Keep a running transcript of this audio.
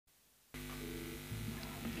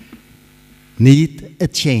need a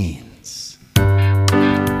chance.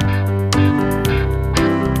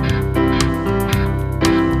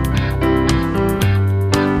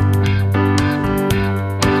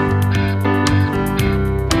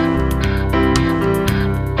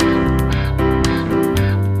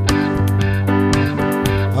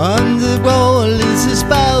 On the wall is his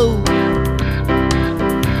bow,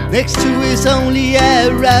 next to his only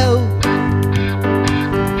arrow.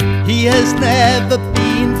 He has never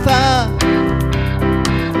been far.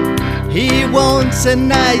 He wants a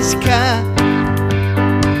nice car.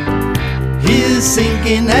 He's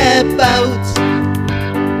thinking about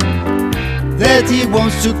that he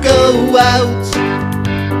wants to go out,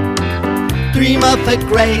 dream of a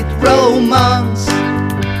great romance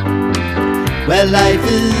where life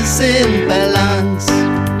is in balance.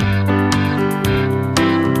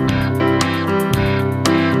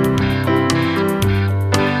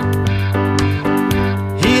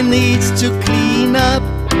 He needs to clean up,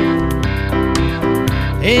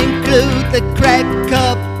 include the cracked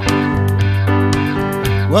cup,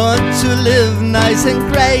 want to live nice and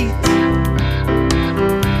great.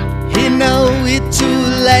 He know it too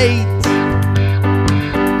late.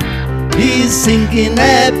 He's thinking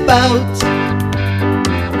about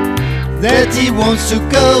that he wants to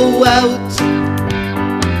go out,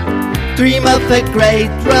 dream of a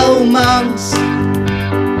great romance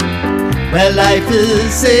where life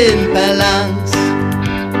is in balance.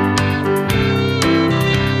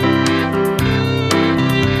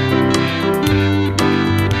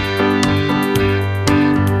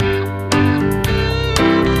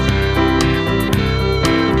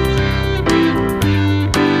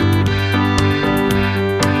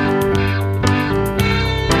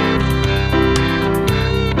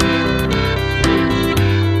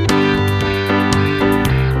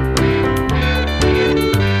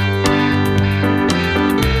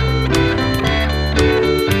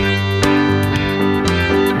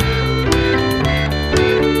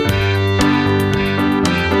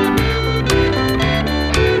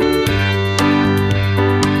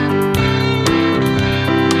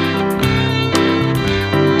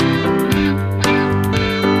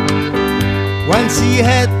 Once he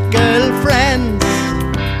had girlfriends,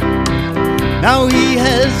 now he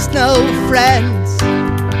has no friends.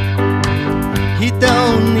 He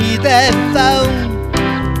don't need a phone,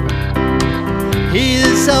 he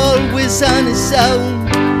is always on his own.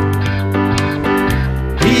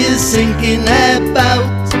 He is thinking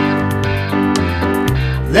about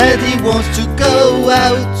that he wants to go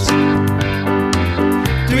out,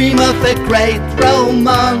 dream of a great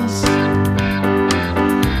romance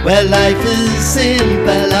where life is in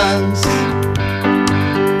balance.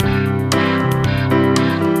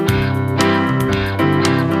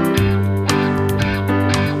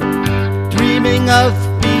 Dreaming of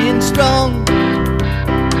being strong,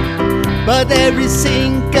 but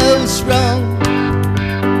everything goes wrong.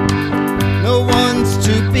 No one's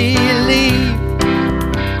to believe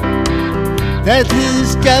that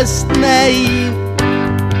he's just naive.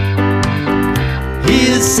 He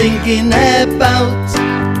is thinking about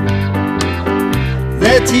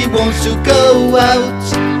that he wants to go out,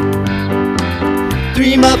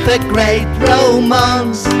 dream of a great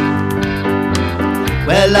romance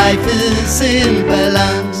where life is in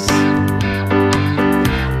balance.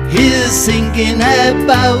 He is thinking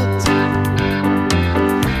about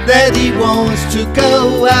that he wants to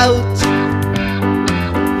go out,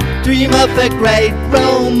 dream of a great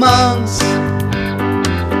romance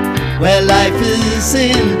where life is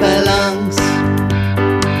in balance.